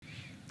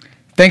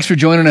Thanks for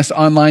joining us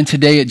online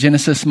today at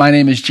Genesis. My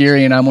name is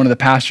Jerry, and I'm one of the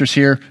pastors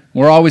here.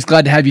 We're always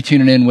glad to have you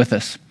tuning in with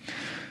us.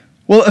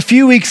 Well, a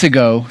few weeks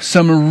ago,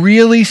 some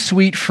really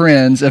sweet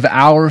friends of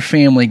our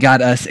family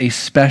got us a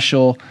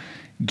special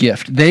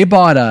gift. They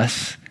bought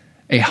us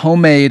a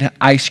homemade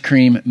ice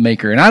cream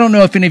maker. And I don't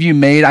know if any of you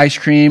made ice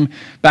cream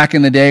back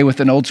in the day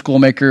with an old school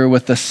maker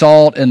with the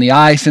salt and the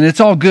ice, and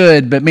it's all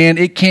good, but man,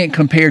 it can't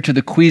compare to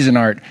the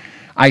Cuisinart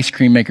ice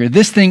cream maker.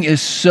 This thing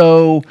is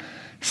so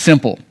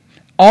simple.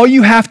 All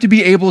you have to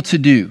be able to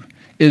do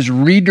is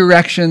read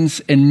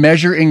directions and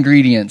measure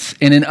ingredients,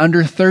 and in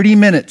under 30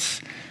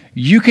 minutes,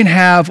 you can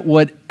have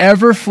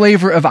whatever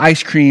flavor of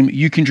ice cream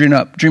you can dream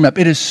up.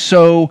 It is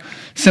so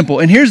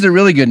simple. And here's the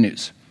really good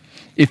news.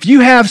 If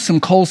you have some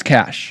Kohl's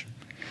cash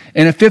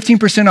and a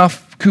 15%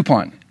 off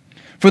coupon,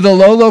 for the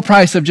low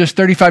price of just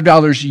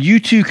 $35, you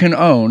too can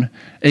own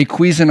a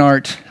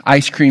Cuisinart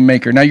ice cream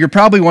maker. Now, you're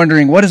probably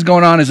wondering, what is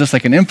going on? Is this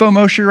like an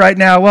infomercial right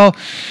now? Well,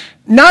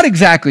 not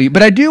exactly,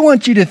 but I do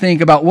want you to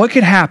think about what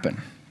could happen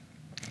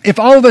if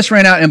all of us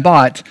ran out and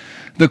bought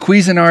the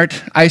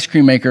Cuisinart ice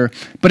cream maker,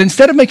 but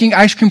instead of making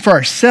ice cream for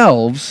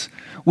ourselves,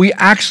 we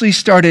actually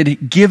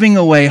started giving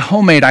away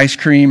homemade ice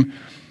cream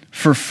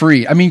for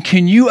free. I mean,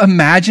 can you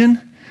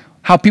imagine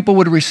how people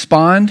would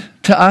respond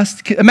to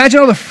us?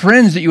 Imagine all the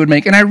friends that you would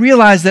make. And I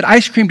realize that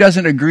ice cream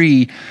doesn't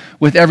agree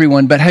with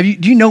everyone, but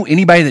do you know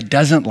anybody that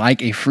doesn't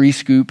like a free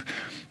scoop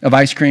of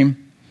ice cream?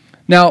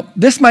 Now,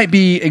 this might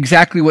be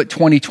exactly what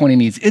 2020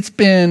 needs. It's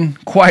been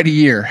quite a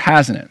year,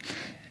 hasn't it?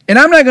 And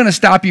I'm not going to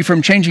stop you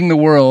from changing the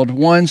world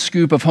one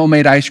scoop of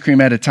homemade ice cream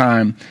at a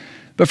time.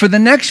 But for the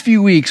next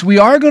few weeks, we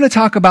are going to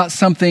talk about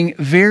something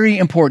very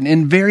important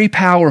and very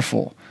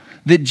powerful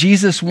that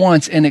Jesus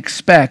wants and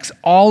expects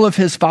all of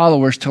his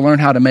followers to learn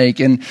how to make.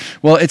 And,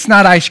 well, it's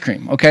not ice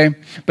cream, okay?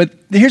 But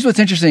here's what's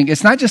interesting.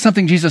 It's not just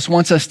something Jesus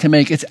wants us to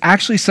make. It's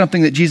actually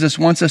something that Jesus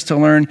wants us to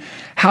learn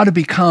how to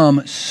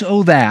become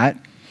so that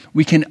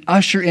we can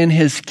usher in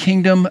his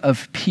kingdom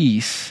of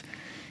peace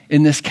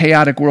in this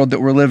chaotic world that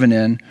we're living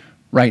in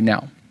right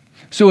now.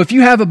 So if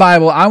you have a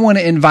Bible, I want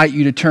to invite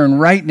you to turn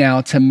right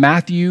now to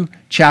Matthew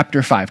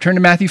chapter 5. Turn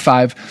to Matthew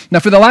 5. Now,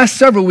 for the last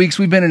several weeks,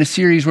 we've been in a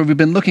series where we've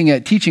been looking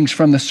at teachings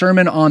from the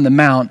Sermon on the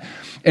Mount.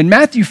 And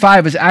Matthew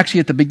 5 is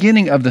actually at the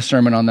beginning of the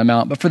Sermon on the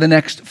Mount. But for the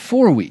next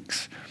 4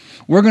 weeks,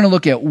 we're going to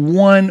look at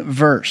one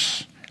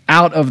verse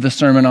out of the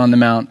Sermon on the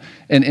Mount.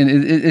 And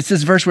it's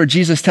this verse where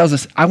Jesus tells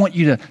us, I want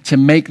you to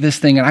make this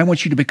thing, and I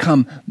want you to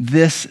become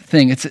this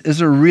thing. It's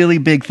a really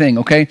big thing,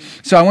 okay?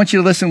 So I want you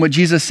to listen to what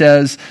Jesus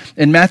says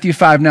in Matthew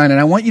 5:9, and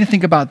I want you to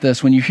think about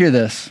this when you hear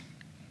this.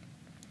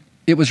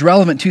 It was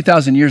relevant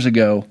 2,000 years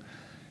ago,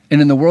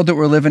 and in the world that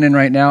we're living in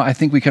right now, I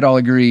think we could all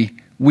agree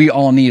we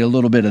all need a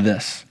little bit of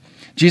this.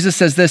 Jesus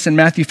says this in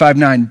Matthew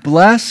 5:9,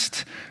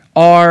 blessed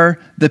are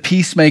the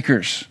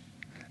peacemakers.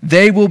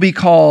 They will be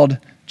called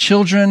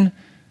children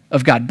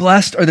of God.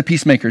 Blessed are the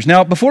peacemakers.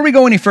 Now, before we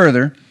go any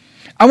further,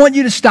 I want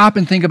you to stop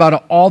and think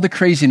about all the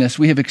craziness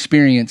we have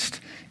experienced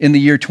in the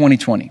year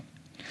 2020.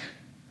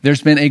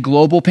 There's been a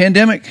global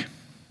pandemic.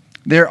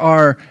 There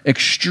are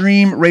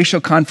extreme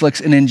racial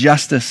conflicts and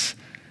injustice.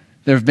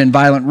 There have been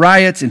violent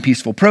riots and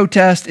peaceful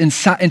protests.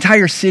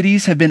 Entire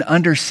cities have been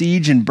under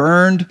siege and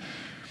burned.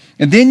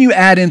 And then you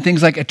add in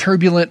things like a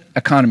turbulent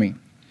economy,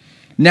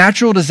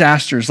 natural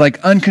disasters like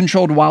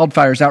uncontrolled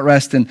wildfires out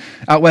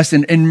west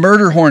and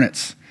murder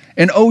hornets.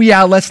 And oh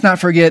yeah, let's not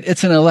forget,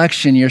 it's an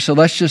election year, so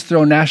let's just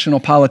throw national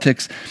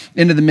politics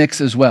into the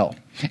mix as well.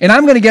 And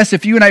I'm going to guess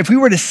if we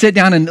were to sit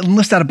down and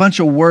list out a bunch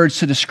of words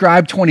to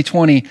describe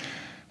 2020,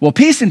 well,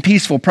 peace and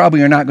peaceful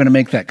probably are not going to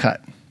make that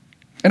cut.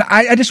 And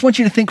I just want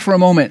you to think for a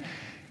moment,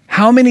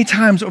 how many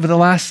times over the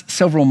last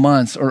several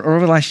months or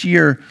over the last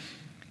year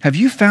have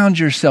you found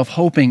yourself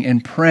hoping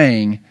and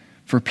praying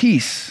for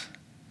peace,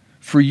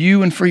 for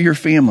you and for your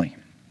family,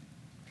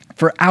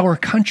 for our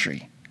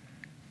country,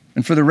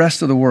 and for the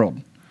rest of the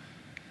world?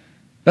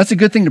 That's a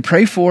good thing to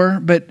pray for,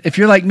 but if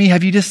you're like me,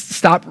 have you just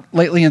stopped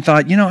lately and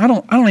thought, I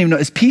don't even know,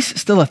 is peace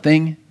still a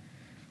thing?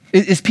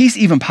 Is peace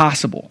even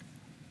possible?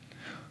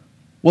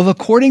 Well,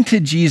 according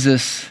to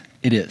Jesus,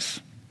 it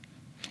is.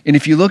 And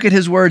if you look at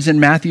his words in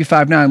Matthew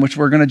 5:9, which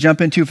we're going to jump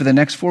into for the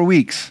next 4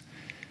 weeks,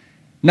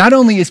 not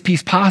only is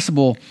peace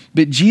possible,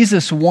 but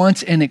Jesus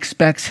wants and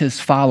expects his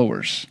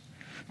followers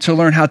to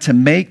learn how to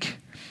make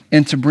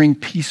and to bring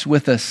peace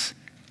with us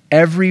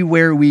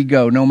everywhere we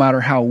go, no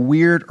matter how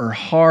weird or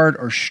hard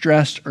or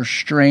stressed or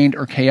strained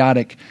or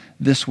chaotic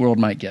this world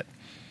might get.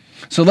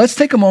 So let's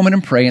take a moment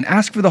and pray and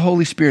ask for the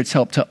Holy Spirit's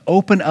help to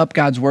open up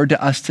God's word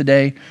to us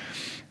today,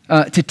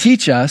 to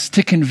teach us,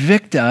 to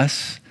convict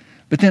us,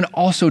 but then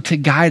also to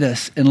guide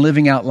us in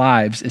living out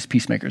lives as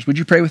peacemakers. Would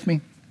you pray with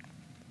me?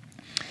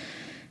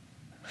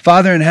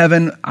 Father in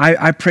heaven,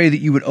 I pray that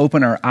you would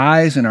open our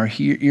eyes and our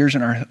ears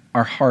and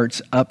our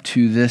hearts up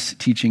to this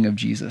teaching of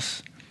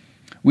Jesus.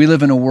 We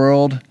live in a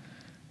world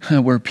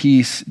where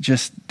peace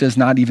just does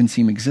not even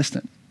seem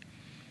existent.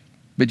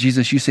 But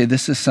Jesus, you say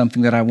this is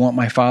something that I want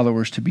my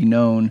followers to be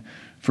known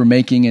for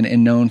making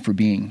and known for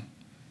being.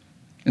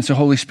 And so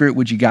Holy Spirit,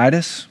 would you guide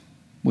us?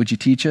 Would you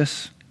teach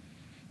us?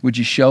 Would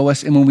you show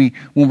us? And when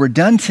we're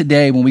done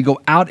today, when we go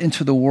out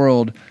into the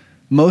world,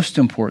 most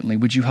importantly,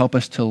 would you help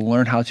us to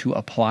learn how to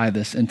apply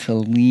this and to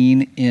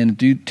lean in,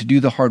 to do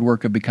the hard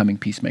work of becoming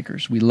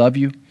peacemakers? We love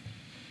you.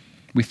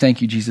 We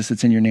thank you, Jesus.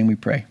 It's in your name we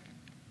pray.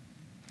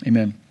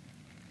 Amen.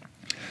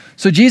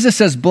 So Jesus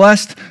says,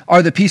 blessed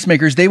are the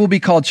peacemakers. They will be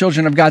called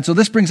children of God. So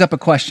this brings up a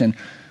question.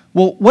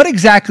 Well, what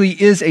exactly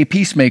is a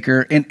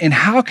peacemaker, and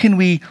how can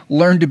we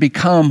learn to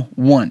become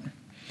one?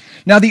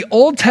 Now, the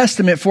Old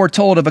Testament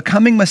foretold of a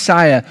coming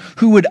Messiah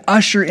who would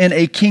usher in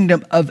a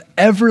kingdom of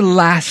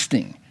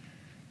everlasting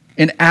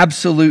and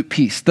absolute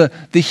peace. The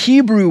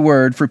Hebrew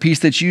word for peace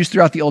that's used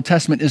throughout the Old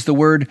Testament is the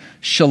word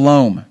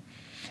shalom.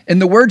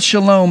 And the word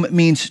shalom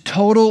means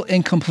total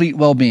and complete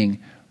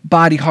well-being,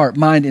 body, heart,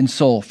 mind, and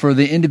soul, for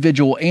the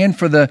individual and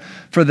for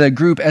the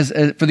group,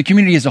 for the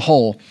community as a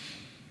whole.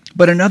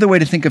 But another way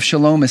to think of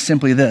shalom is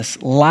simply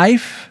this: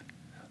 life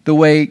the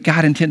way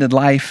God intended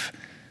life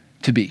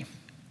to be.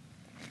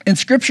 And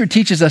Scripture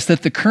teaches us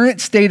that the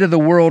current state of the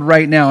world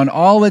right now and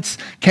all its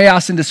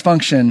chaos and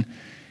dysfunction,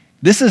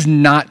 this is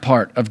not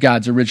part of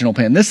God's original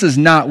plan. This is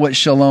not what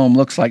shalom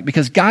looks like,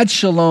 because God's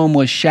shalom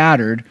was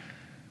shattered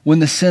when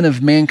the sin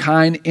of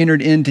mankind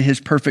entered into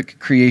his perfect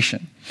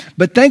creation.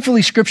 But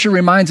thankfully, Scripture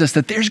reminds us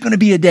that there's going to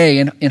be a day,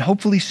 and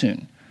hopefully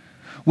soon,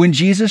 when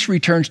Jesus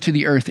returns to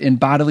the earth in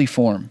bodily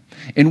form.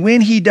 And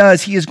when he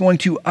does, he is going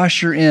to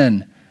usher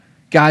in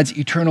God's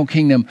eternal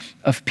kingdom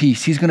of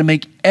peace. He's going to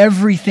make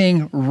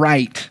everything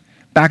right,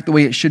 back the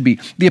way it should be.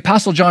 The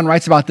Apostle John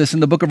writes about this in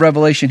the book of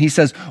Revelation. He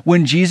says,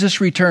 when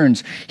Jesus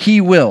returns,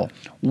 he will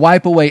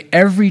wipe away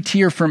every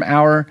tear from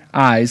our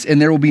eyes,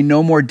 and there will be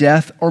no more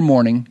death or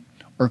mourning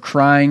or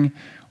crying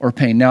or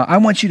pain. Now, I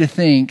want you to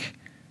think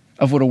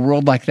of what a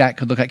world like that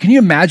could look like. Can you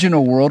imagine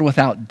a world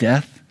without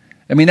death?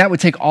 I mean, that would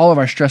take all of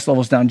our stress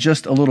levels down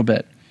just a little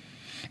bit.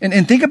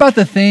 And think about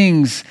the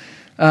things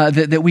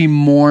that we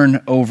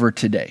mourn over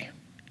today.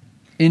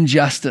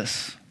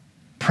 Injustice,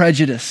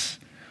 prejudice,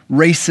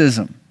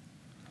 racism,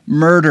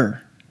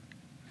 murder,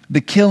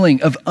 the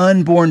killing of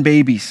unborn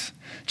babies,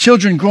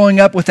 children growing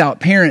up without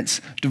parents,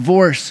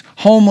 divorce,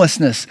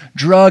 homelessness,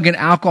 drug and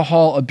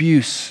alcohol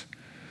abuse,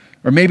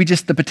 or maybe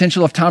just the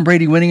potential of Tom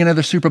Brady winning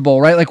another Super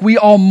Bowl, right? Like, we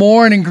all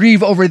mourn and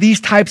grieve over these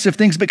types of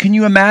things, but can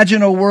you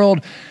imagine a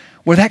world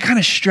where that kind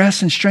of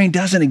stress and strain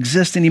doesn't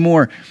exist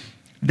anymore?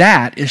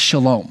 That is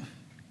shalom.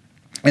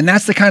 And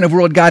that's the kind of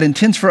world God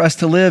intends for us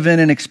to live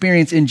in and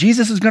experience. And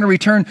Jesus is going to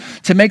return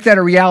to make that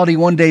a reality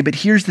one day. But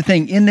here's the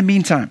thing. In the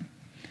meantime,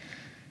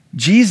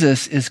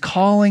 Jesus is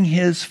calling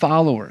his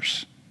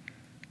followers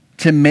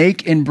to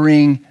make and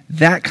bring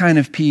that kind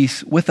of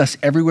peace with us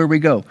everywhere we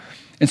go.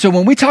 And so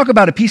when we talk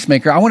about a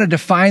peacemaker, I want to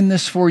define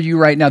this for you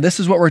right now. This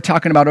is what we're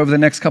talking about over the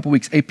next couple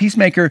weeks. A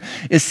peacemaker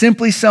is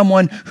simply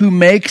someone who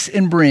makes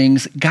and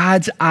brings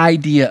God's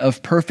idea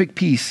of perfect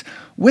peace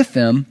with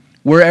them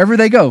wherever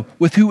they go,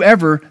 with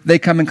whoever they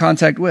come in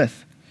contact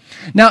with.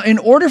 Now, in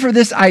order for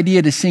this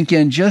idea to sink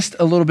in just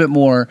a little bit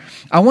more,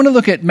 I want to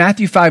look at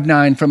Matthew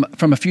 5:9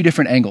 from a few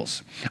different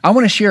angles. I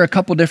want to share a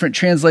couple different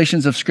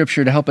translations of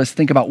Scripture to help us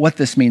think about what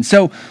this means.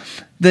 So,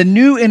 the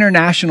New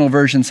International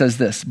Version says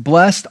this: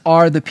 blessed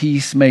are the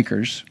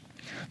peacemakers.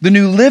 The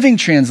New Living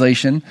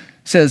Translation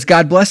says,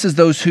 God blesses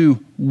those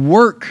who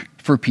work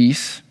for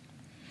peace.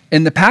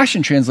 And the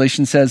Passion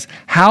Translation says,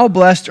 how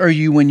blessed are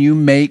you when you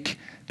make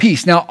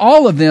peace. Now,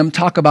 all of them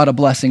talk about a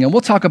blessing, and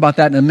we'll talk about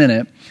that in a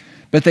minute.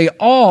 But they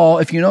all,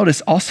 if you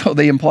notice, also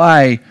they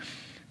imply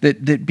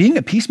that being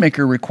a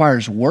peacemaker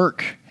requires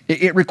work.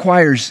 It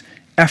requires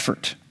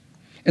effort.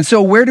 And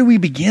so where do we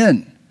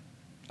begin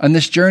on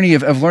this journey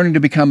of learning to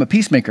become a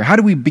peacemaker? How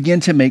do we begin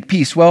to make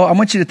peace? Well, I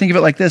want you to think of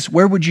it like this.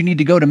 Where would you need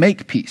to go to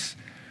make peace?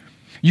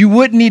 You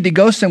wouldn't need to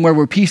go somewhere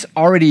where peace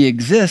already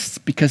exists,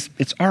 because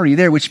it's already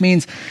there, which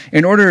means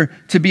in order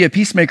to be a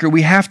peacemaker,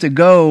 we have to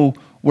go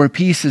where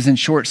peace is in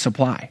short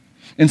supply.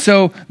 And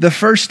so the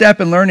first step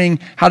in learning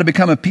how to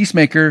become a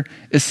peacemaker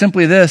is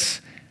simply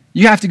this: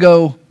 you have to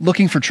go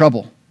looking for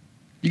trouble.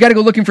 You got to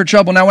go looking for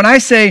trouble. Now, when I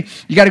say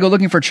you got to go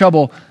looking for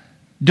trouble,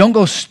 don't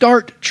go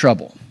start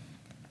trouble.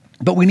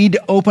 But we need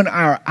to open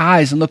our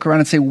eyes and look around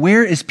and say,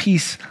 where is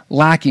peace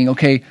lacking?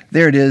 Okay,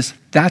 there it is.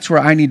 That's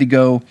where I need to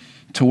go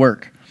to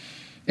work.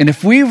 And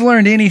if we've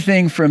learned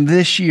anything from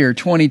this year,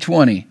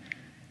 2020,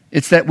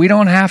 it's that we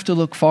don't have to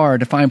look far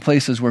to find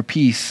places where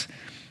peace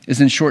is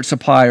in short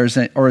supply or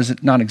is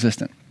it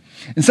non-existent.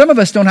 And some of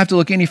us don't have to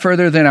look any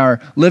further than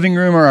our living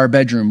room or our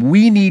bedroom.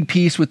 We need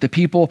peace with the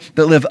people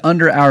that live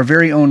under our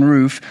very own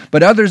roof,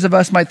 but others of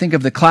us might think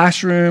of the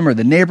classroom or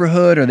the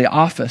neighborhood or the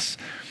office,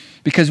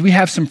 because we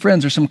have some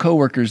friends or some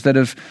coworkers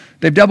that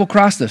they've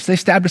double-crossed us. They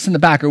stabbed us in the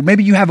back. Or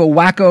maybe you have a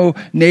wacko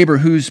neighbor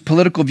whose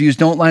political views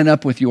don't line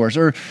up with yours.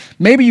 Or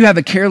maybe you have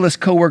a careless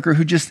coworker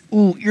who just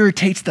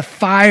irritates the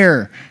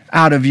fire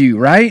out of you,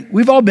 right?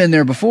 We've all been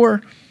there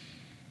before.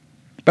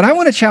 But I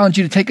want to challenge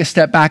you to take a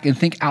step back and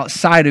think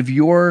outside of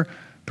your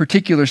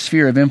particular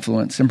sphere of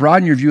influence and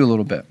broaden your view a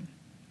little bit.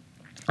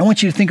 I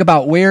want you to think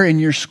about where in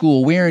your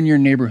school, where in your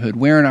neighborhood,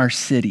 where in our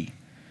city,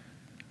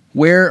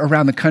 where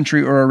around the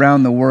country or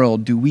around the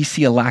world do we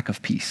see a lack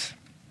of peace?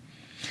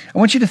 I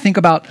want you to think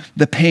about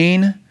the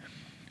pain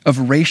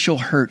of racial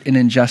hurt and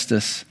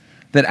injustice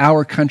that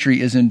our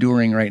country is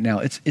enduring right now.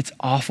 It's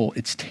awful,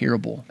 it's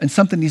terrible, and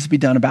something needs to be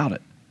done about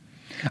it.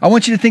 I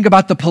want you to think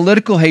about the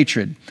political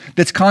hatred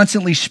that's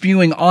constantly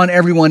spewing on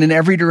everyone in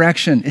every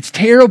direction. It's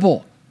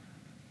terrible.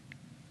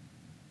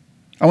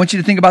 I want you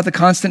to think about the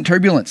constant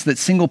turbulence that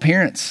single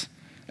parents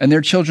and their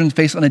children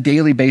face on a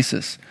daily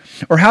basis.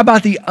 Or how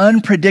about the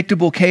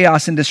unpredictable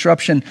chaos and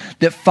disruption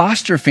that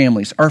foster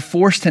families are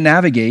forced to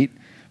navigate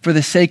for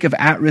the sake of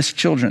at-risk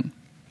children?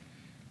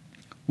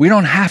 We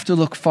don't have to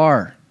look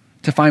far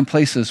to find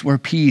places where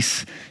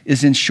peace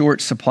is in short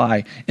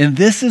supply. And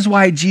this is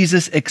why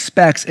Jesus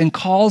expects and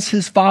calls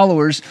his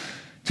followers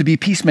to be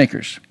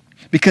peacemakers.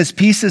 Because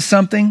peace is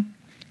something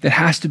that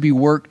has to be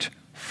worked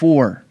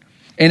for.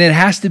 And it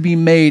has to be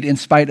made in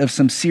spite of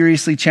some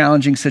seriously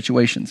challenging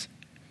situations.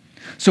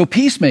 So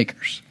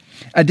peacemakers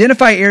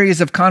identify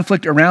areas of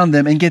conflict around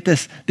them and get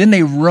this, then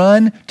they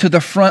run to the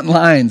front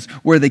lines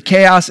where the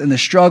chaos and the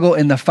struggle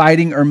and the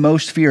fighting are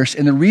most fierce.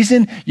 And the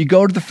reason you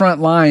go to the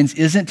front lines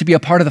isn't to be a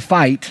part of the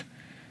fight,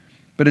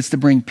 but it's to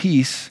bring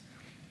peace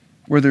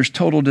where there's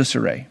total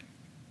disarray.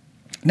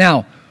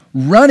 Now,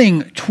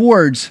 running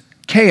towards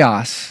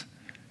chaos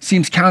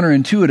seems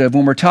counterintuitive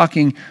when we're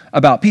talking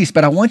about peace,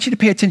 but I want you to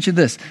pay attention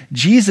to this.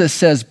 Jesus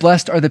says,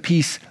 blessed are the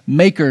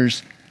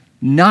peacemakers,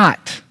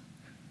 not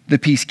the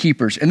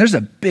peacekeepers. And there's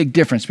a big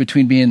difference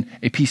between being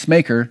a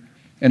peacemaker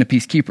and a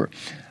peacekeeper.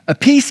 A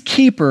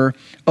peacekeeper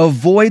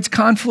avoids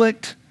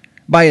conflict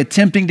by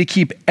attempting to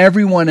keep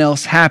everyone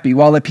else happy,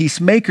 while a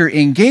peacemaker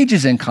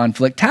engages in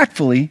conflict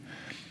tactfully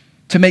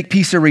to make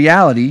peace a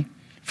reality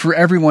for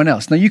everyone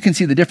else. Now you can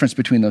see the difference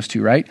between those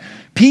two, right?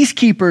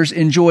 Peacekeepers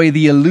enjoy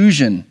the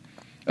illusion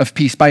of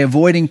peace by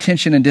avoiding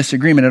tension and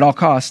disagreement at all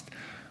costs,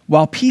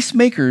 while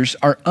peacemakers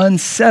are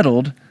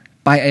unsettled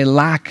by a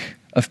lack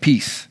of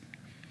peace.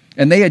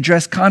 And they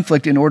address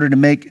conflict in order to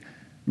make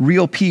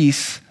real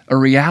peace a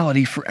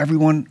reality for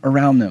everyone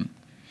around them.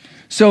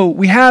 So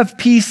we have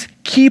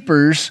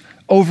peacekeepers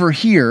over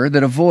here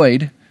that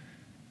avoid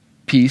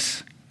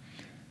peace.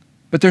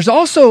 But there's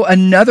also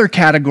another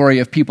category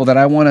of people that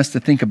I want us to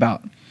think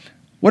about.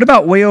 What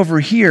about way over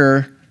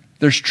here?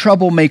 There's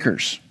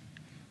troublemakers.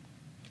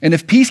 And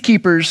if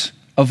peacekeepers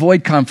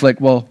avoid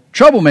conflict, well,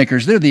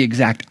 troublemakers, they're the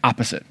exact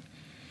opposite.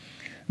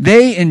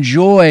 They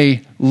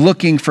enjoy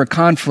looking for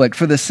conflict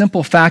for the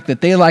simple fact that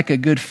they like a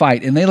good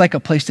fight and they like a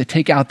place to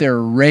take out their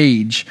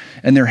rage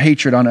and their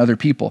hatred on other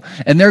people.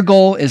 And their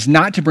goal is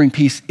not to bring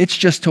peace, it's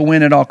just to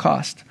win at all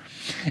costs.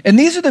 And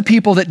these are the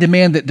people that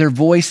demand that their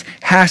voice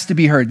has to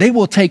be heard. They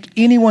will take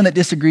anyone that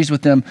disagrees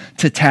with them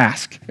to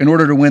task in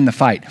order to win the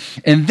fight.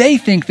 And they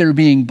think they're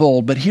being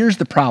bold, but here's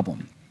the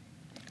problem.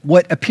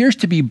 What appears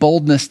to be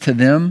boldness to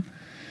them,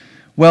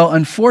 well,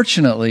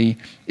 unfortunately,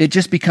 it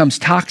just becomes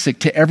toxic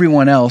to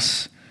everyone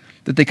else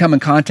that they come in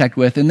contact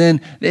with, and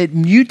then it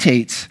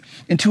mutates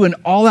into an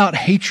all-out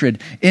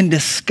hatred and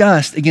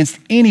disgust against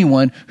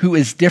anyone who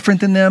is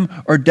different than them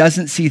or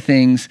doesn't see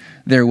things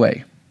their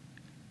way.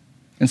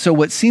 And so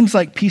what seems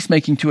like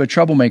peacemaking to a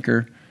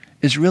troublemaker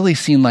is really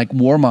seen like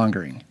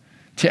warmongering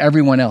to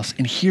everyone else.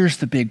 And here's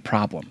the big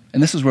problem,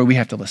 and this is where we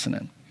have to listen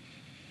in.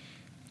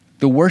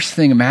 The worst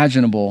thing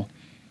imaginable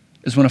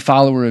is when a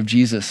follower of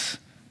Jesus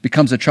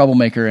becomes a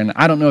troublemaker. And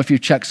I don't know if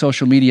you've checked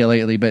social media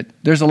lately, but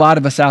there's a lot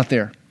of us out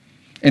there.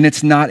 And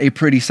it's not a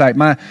pretty sight.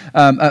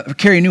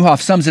 Carey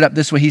Nieuwhof sums it up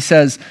this way. He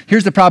says,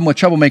 here's the problem with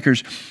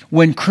troublemakers.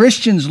 When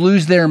Christians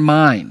lose their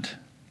mind,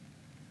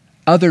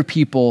 other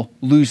people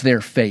lose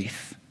their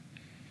faith.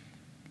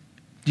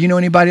 Do you know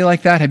anybody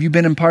like that? Have you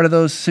been in part of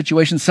those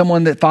situations?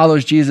 Someone that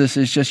follows Jesus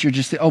is just, you're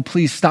just, oh,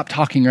 please stop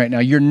talking right now.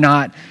 You're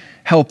not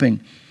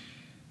helping.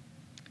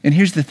 And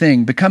here's the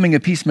thing, becoming a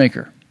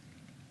peacemaker,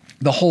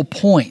 the whole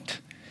point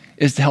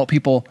is to help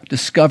people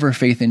discover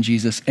faith in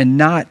Jesus and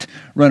not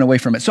run away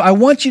from it. So I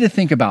want you to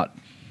think about,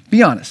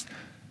 be honest,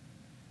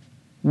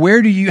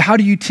 how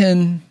do you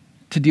tend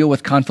to deal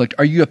with conflict?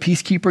 Are you a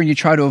peacekeeper and you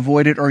try to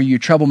avoid it, or are you a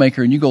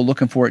troublemaker and you go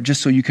looking for it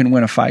just so you can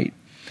win a fight?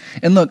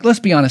 And look,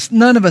 let's be honest,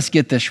 none of us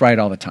get this right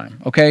all the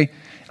time, okay?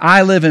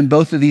 I live in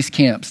both of these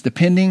camps,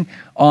 depending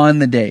on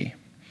the day.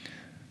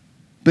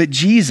 But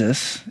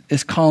Jesus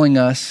is calling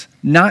us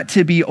not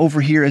to be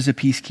over here as a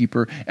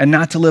peacekeeper and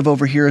not to live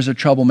over here as a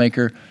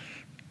troublemaker,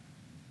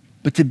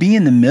 but to be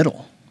in the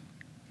middle,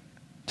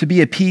 to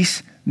be a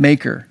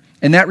peacemaker.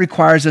 And that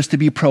requires us to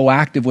be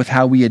proactive with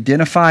how we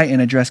identify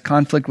and address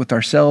conflict with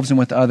ourselves and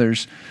with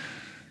others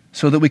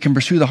so that we can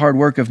pursue the hard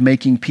work of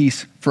making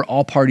peace for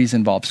all parties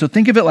involved. So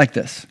think of it like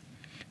this.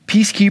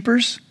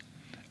 Peacekeepers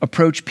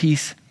approach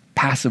peace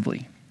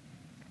passively.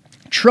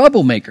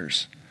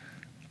 Troublemakers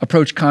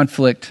approach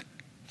conflict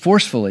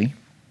forcefully,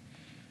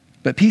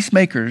 but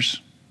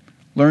peacemakers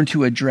learn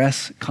to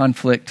address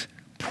conflict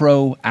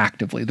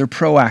proactively. They're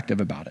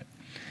proactive about it.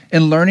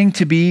 And learning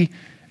to be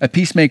a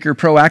peacemaker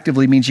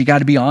proactively means you got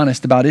to be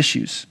honest about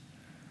issues.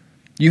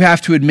 You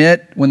have to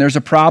admit when there's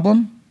a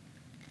problem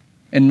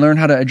and learn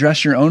how to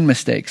address your own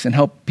mistakes and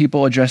help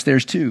people address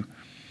theirs too.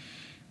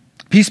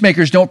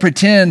 Peacemakers don't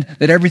pretend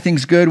that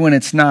everything's good when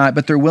it's not,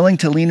 but they're willing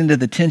to lean into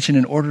the tension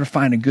in order to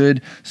find a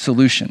good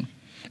solution.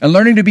 And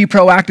learning to be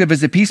proactive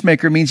as a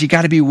peacemaker means you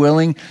got to be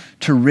willing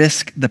to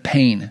risk the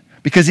pain.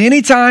 Because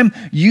anytime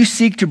you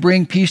seek to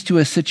bring peace to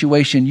a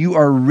situation, you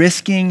are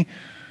risking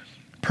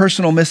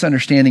personal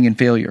misunderstanding and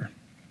failure.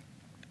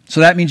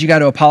 So that means you got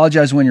to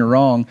apologize when you're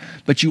wrong,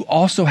 but you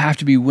also have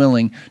to be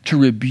willing to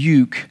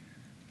rebuke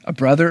a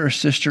brother or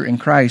sister in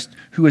Christ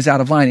who is out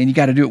of line, and you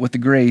got to do it with the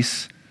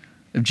grace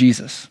of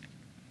Jesus.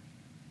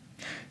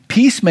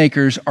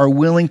 Peacemakers are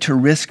willing to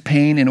risk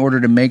pain in order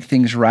to make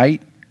things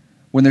right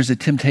when there's a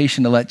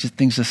temptation to let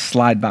things just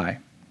slide by.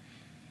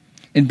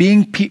 And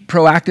being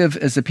proactive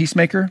as a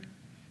peacemaker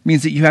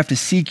means that you have to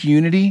seek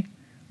unity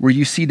where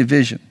you see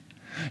division.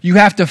 You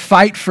have to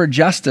fight for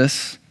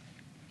justice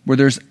where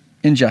there's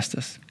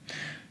injustice.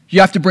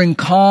 You have to bring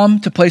calm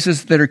to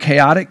places that are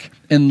chaotic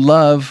and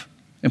love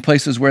in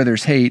places where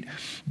there's hate.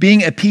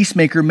 Being a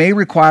peacemaker may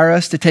require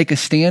us to take a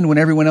stand when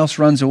everyone else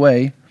runs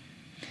away,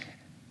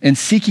 and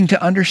seeking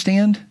to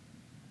understand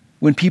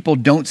when people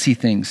don't see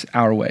things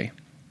our way.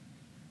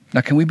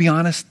 Now, can we be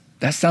honest?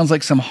 That sounds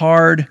like some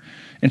hard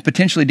and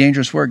potentially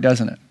dangerous work,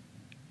 doesn't it?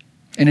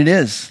 And it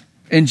is.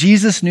 And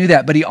Jesus knew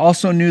that, but he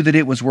also knew that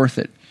it was worth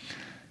it,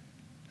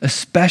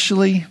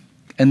 especially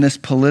in this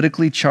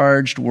politically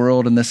charged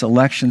world and this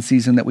election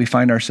season that we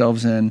find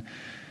ourselves in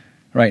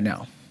right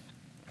now.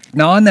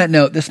 Now, on that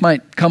note, this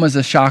might come as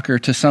a shocker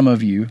to some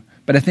of you,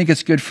 but I think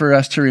it's good for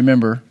us to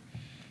remember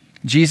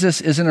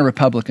Jesus isn't a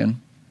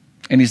Republican,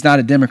 and he's not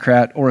a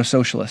Democrat or a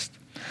socialist.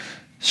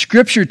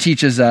 Scripture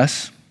teaches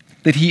us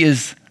that he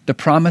is the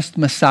promised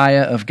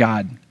Messiah of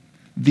God,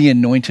 the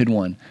anointed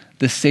one,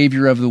 the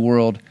Savior of the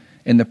world,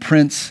 and the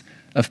Prince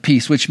of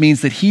Peace, which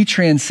means that he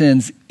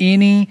transcends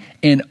any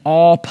and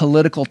all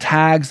political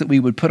tags that we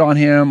would put on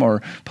him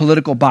or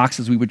political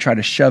boxes we would try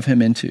to shove him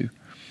into.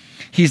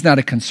 He's not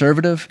a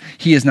conservative,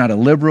 he is not a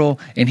liberal,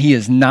 and he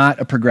is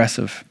not a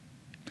progressive.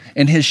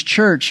 And his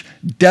church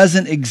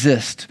doesn't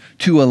exist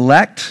to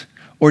elect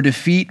or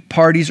defeat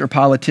parties or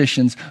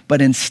politicians,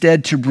 but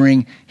instead to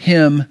bring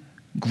him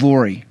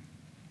glory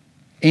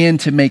and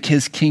to make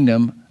his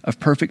kingdom of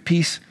perfect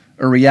peace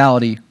a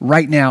reality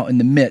right now in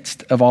the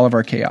midst of all of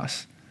our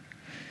chaos.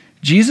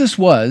 Jesus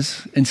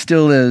was and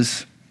still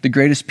is the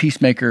greatest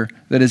peacemaker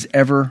that has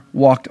ever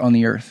walked on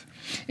the earth.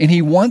 And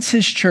he wants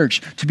his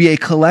church to be a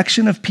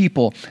collection of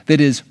people that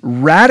is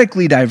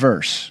radically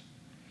diverse,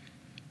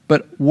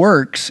 but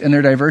works in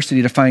their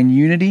diversity to find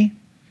unity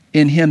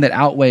in him that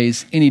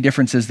outweighs any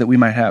differences that we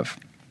might have.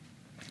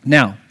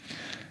 Now,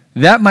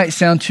 that might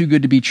sound too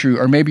good to be true,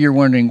 or maybe you're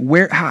wondering,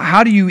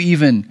 how do you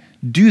even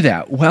do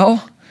that?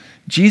 Well,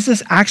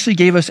 Jesus actually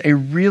gave us a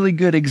really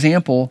good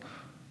example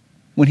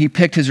when he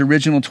picked his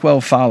original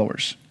 12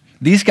 followers.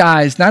 These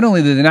guys, not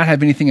only did they not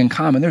have anything in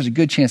common, there's a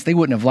good chance they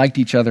wouldn't have liked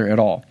each other at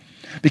all,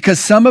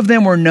 because some of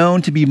them were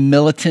known to be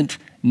militant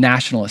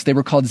nationalists. They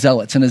were called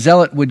zealots, and a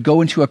zealot would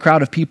go into a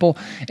crowd of people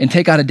and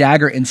take out a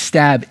dagger and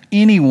stab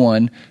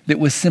anyone that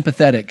was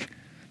sympathetic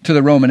to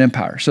the Roman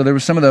Empire. So there were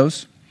some of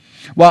those.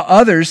 While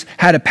others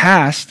had a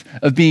past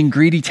of being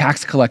greedy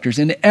tax collectors,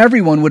 and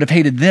everyone would have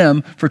hated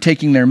them for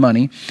taking their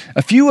money.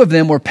 A few of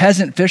them were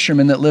peasant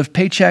fishermen that lived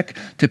paycheck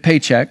to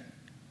paycheck.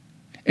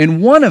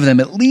 And one of them,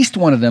 at least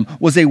one of them,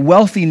 was a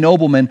wealthy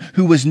nobleman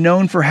who was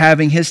known for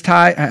having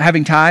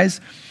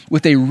ties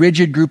with a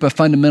rigid group of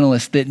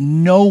fundamentalists that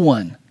no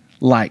one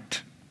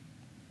liked.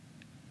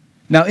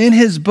 Now, in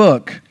his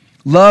book,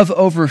 Love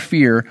Over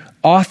Fear,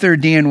 author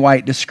Dan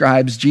White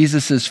describes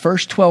Jesus'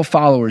 first 12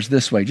 followers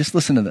this way. Just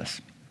listen to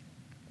this.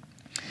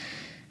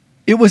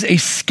 It was a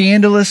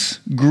scandalous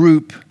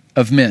group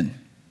of men.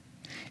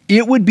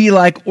 It would be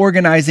like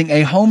organizing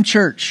a home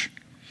church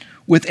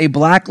with a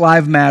Black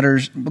Lives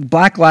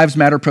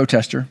Matter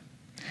protester,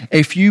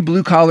 a few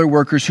blue-collar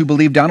workers who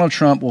believe Donald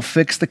Trump will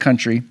fix the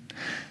country,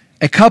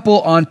 a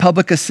couple on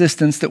public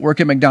assistance that work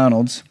at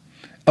McDonald's,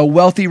 a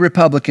wealthy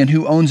Republican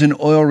who owns an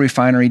oil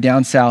refinery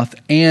down south,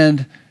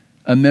 and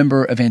a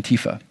member of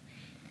Antifa.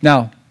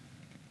 Now,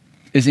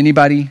 is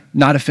anybody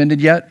not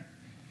offended yet?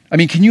 I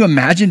mean, can you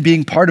imagine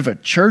being part of a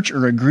church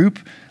or a group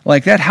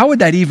like that? How would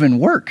that even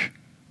work?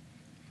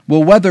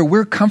 Well, whether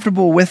we're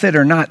comfortable with it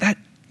or not, that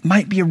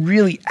might be a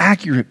really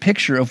accurate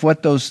picture of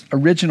what those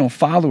original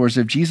followers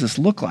of Jesus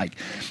look like.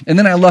 And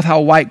then I love how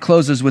White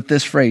closes with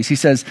this phrase. He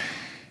says,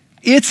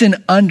 it's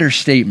an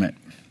understatement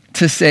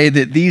to say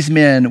that these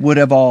men would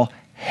have all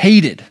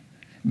hated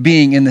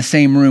being in the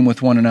same room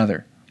with one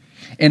another.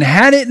 And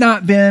had it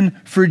not been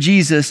for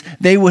Jesus,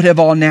 they would have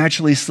all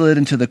naturally slid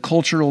into the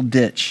cultural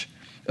ditch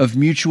of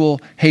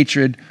mutual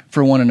hatred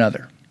for one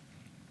another.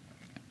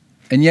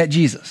 And yet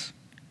Jesus,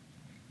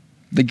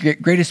 the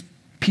greatest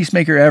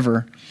peacemaker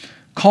ever,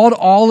 called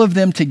all of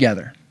them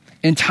together.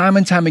 And time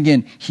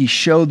again, he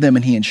showed them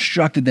and he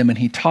instructed them and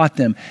he taught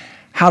them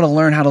how to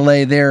learn how to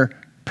lay their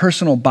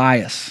personal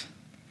bias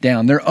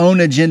down, their own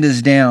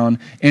agendas down,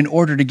 in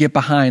order to get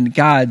behind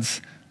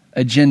God's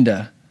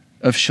agenda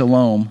of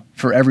shalom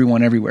for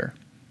everyone everywhere.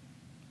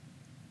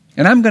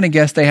 And I'm going to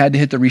guess they had to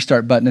hit the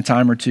restart button a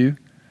time or two.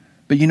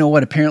 But you know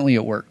what? Apparently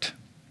it worked.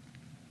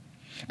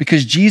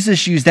 because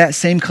Jesus used that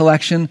same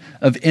collection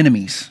of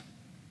enemies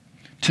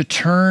to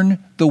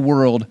turn the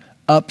world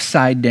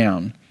upside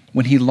down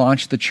when he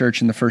launched the church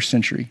in the first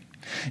century.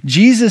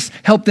 Jesus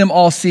helped them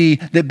all see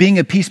that being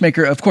a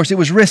peacemaker, of course, it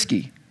was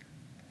risky,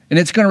 and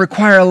it's going to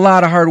require a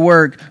lot of hard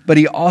work, but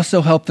he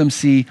also helped them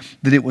see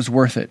that it was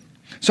worth it.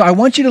 So I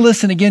want you to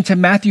listen again to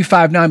Matthew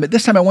 5:9, but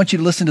this time I want you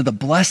to listen to the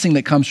blessing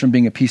that comes from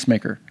being a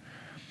peacemaker.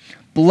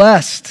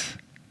 Blessed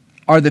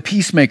are the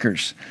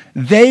peacemakers.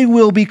 They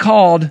will be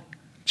called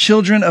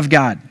children of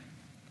God.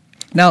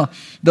 Now,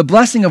 the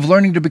blessing of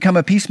learning to become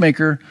a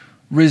peacemaker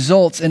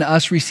results in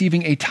us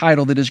receiving a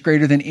title that is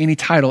greater than any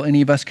title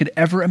any of us could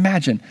ever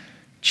imagine.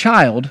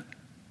 Child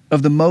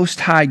of the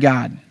Most High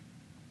God.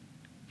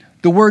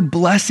 The word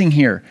blessing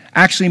here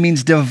actually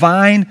means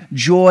divine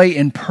joy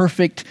and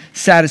perfect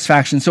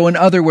satisfaction. So in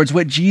other words,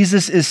 what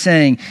Jesus is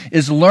saying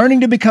is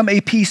learning to become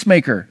a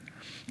peacemaker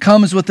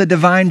comes with the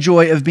divine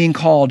joy of being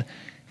called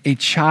a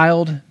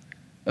child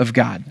of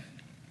God.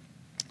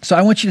 So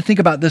I want you to think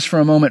about this for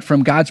a moment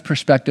from God's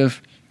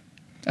perspective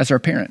as our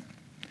parent.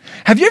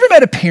 Have you ever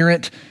met a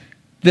parent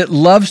that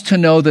loves to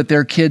know that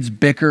their kids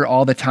bicker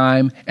all the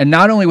time, and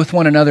not only with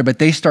one another, but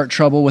they start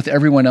trouble with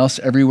everyone else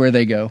everywhere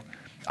they go?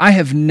 I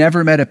have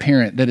never met a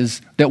parent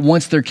that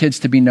wants their kids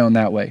to be known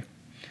that way.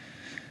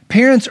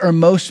 Parents are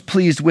most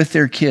pleased with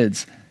their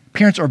kids.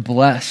 Parents are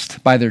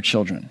blessed by their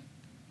children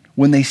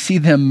when they see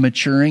them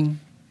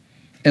maturing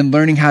and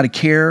learning how to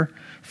care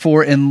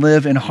for and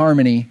live in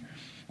harmony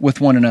with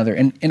one another.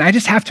 And I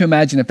just have to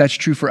imagine if that's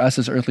true for us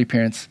as earthly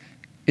parents,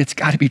 it's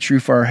got to be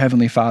true for our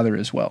Heavenly Father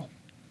as well.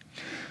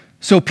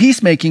 So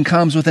peacemaking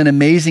comes with an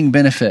amazing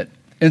benefit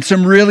and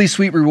some really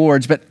sweet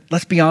rewards, but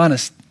let's be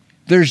honest,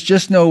 there's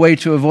just no way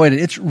to avoid it.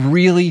 It's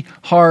really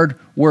hard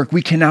work.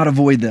 We cannot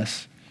avoid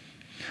this.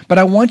 But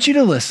I want you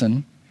to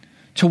listen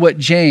to what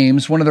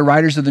James, one of the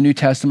writers of the New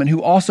Testament,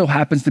 who also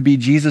happens to be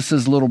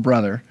Jesus' little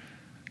brother,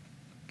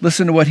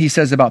 listen to what he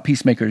says about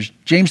peacemakers.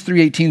 James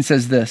 3:18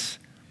 says this,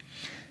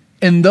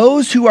 "And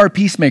those who are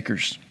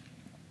peacemakers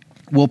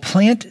will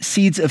plant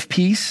seeds of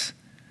peace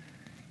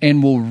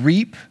and will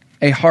reap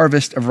a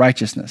harvest of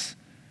righteousness."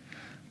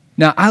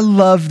 Now, I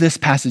love this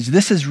passage.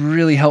 This has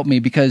really helped me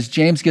because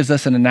James gives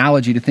us an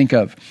analogy to think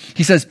of.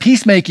 He says,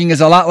 peacemaking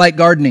is a lot like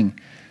gardening.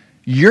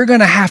 You're going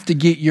to have to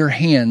get your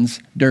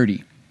hands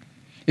dirty.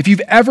 If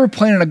you've ever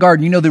planted a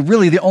garden, you know that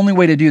really the only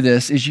way to do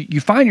this is you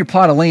find your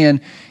plot of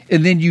land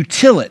and then you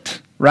till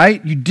it,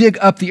 right? You dig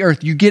up the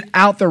earth, you get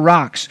out the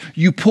rocks,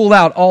 you pull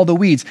out all the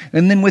weeds,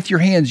 and then with your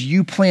hands,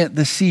 you plant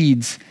the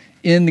seeds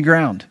in the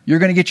ground. You're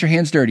going to get your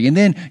hands dirty. And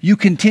then you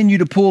continue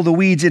to pull the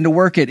weeds and to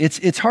work it.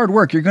 It's hard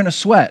work. You're going to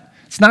sweat.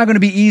 It's not going to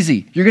be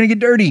easy. You're going to get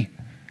dirty.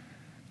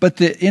 But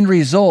the end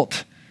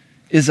result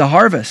is a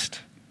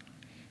harvest.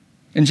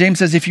 And James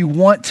says, if you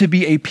want to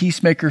be a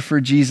peacemaker for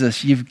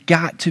Jesus, you've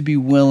got to be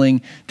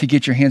willing to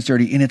get your hands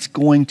dirty, and it's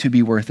going to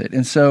be worth it.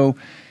 And so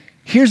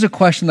here's a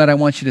question that I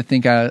want you to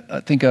think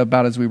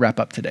about as we wrap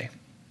up today.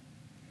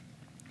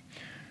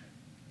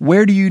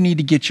 Where do you need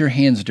to get your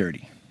hands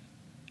dirty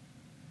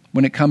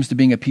when it comes to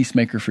being a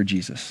peacemaker for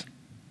Jesus?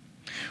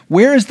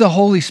 Where is the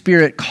Holy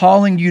Spirit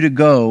calling you to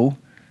go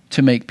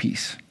to make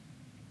peace?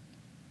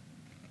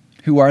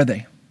 Who are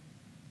they?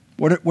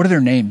 What are their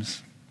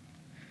names?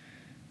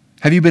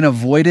 Have you been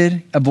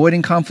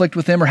avoiding conflict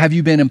with them, or have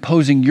you been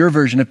imposing your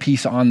version of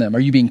peace on them? Are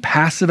you being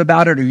passive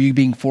about it, or are you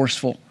being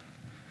forceful?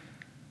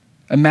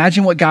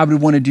 Imagine what God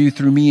would want to do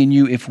through me and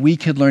you if we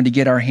could learn to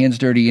get our hands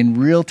dirty in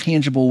real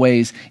tangible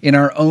ways in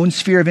our own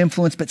sphere of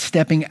influence, but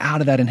stepping out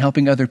of that and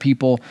helping other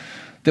people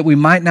that we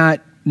might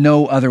not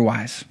know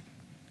otherwise.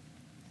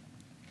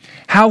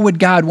 How would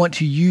God want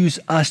to use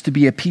us to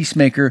be a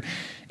peacemaker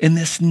in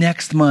this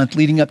next month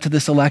leading up to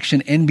this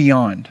election and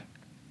beyond,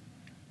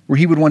 where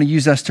he would want to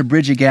use us to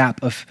bridge a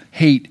gap of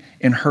hate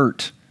and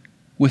hurt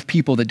with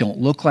people that don't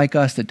look like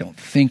us, that don't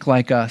think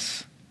like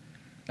us?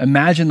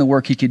 Imagine the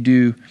work he could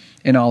do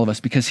in all of us,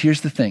 because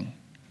here's the thing.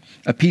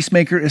 A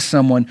peacemaker is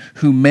someone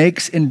who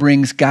makes and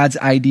brings God's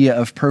idea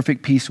of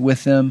perfect peace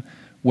with them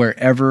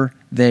wherever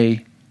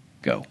they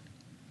go.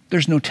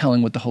 There's no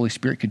telling what the Holy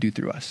Spirit could do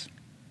through us.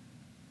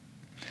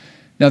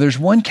 Now, there's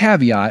one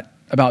caveat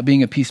about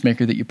being a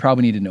peacemaker that you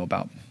probably need to know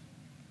about.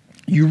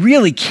 You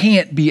really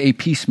can't be a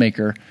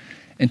peacemaker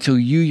until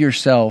you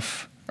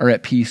yourself are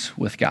at peace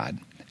with God.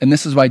 And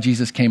this is why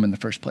Jesus came in the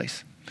first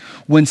place.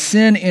 When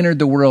sin entered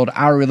the world,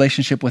 our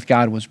relationship with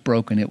God was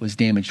broken. It was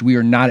damaged. We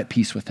are not at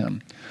peace with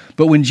him.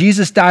 But when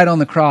Jesus died on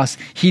the cross,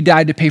 he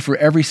died to pay for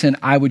every sin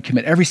I would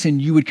commit, every sin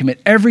you would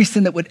commit, every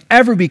sin that would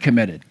ever be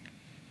committed,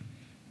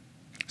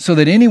 so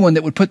that anyone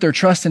that would put their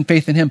trust and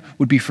faith in him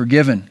would be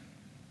forgiven,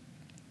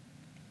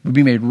 would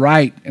be made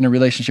right in a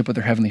relationship with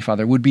their Heavenly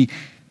Father, would be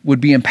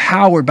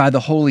empowered by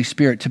the Holy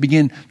Spirit to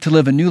begin to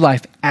live a new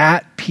life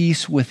at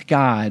peace with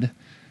God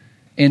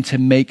and to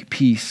make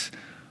peace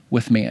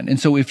with man. And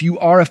so if you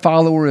are a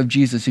follower of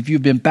Jesus, if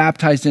you've been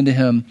baptized into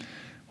him,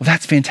 well,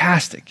 that's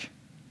fantastic.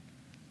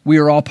 We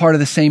are all part of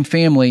the same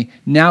family.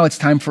 Now it's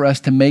time for us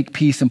to make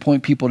peace and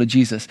point people to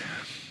Jesus.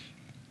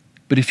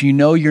 But if you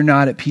know you're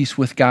not at peace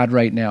with God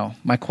right now,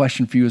 my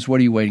question for you is, what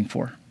are you waiting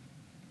for?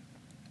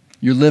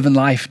 You're living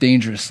life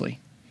dangerously.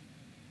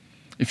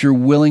 If you're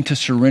willing to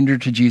surrender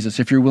to Jesus,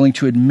 if you're willing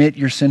to admit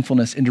your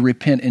sinfulness and to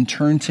repent and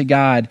turn to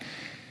God,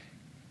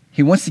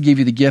 he wants to give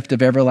you the gift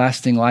of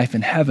everlasting life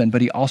in heaven,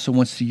 but he also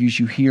wants to use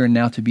you here and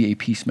now to be a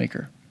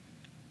peacemaker.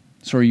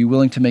 So are you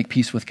willing to make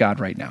peace with God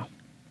right now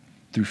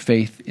through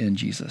faith in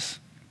Jesus?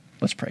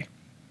 Let's pray.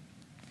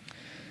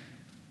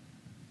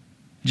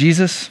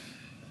 Jesus,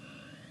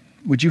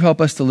 would you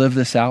help us to live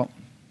this out?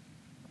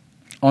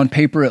 On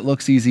paper, it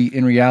looks easy.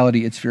 In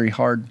reality, it's very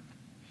hard.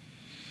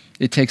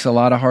 It takes a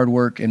lot of hard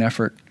work and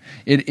effort.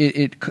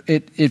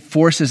 It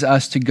forces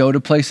us to go to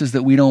places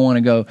that we don't want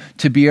to go,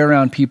 to be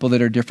around people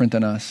that are different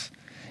than us.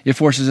 It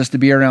forces us to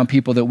be around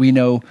people that we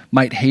know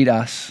might hate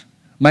us,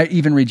 might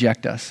even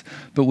reject us.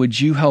 But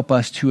would you help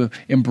us to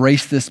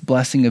embrace this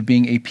blessing of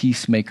being a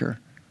peacemaker,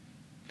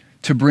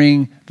 to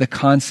bring the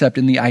concept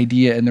and the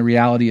idea and the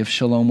reality of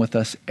shalom with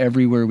us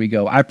everywhere we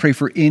go? I pray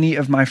for any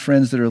of my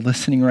friends that are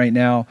listening right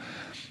now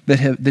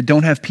that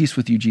don't have peace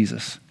with you,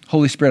 Jesus.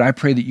 Holy Spirit, I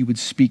pray that you would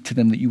speak to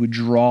them, that you would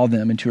draw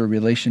them into a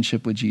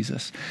relationship with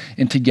Jesus.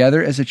 And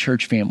together as a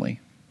church family,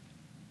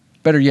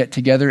 better yet,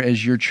 together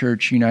as your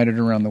church united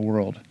around the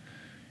world,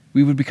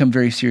 we would become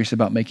very serious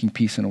about making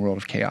peace in a world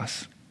of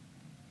chaos.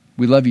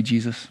 We love you,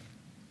 Jesus.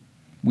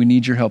 We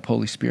need your help,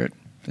 Holy Spirit.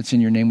 It's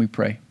in your name we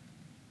pray.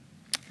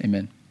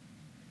 Amen.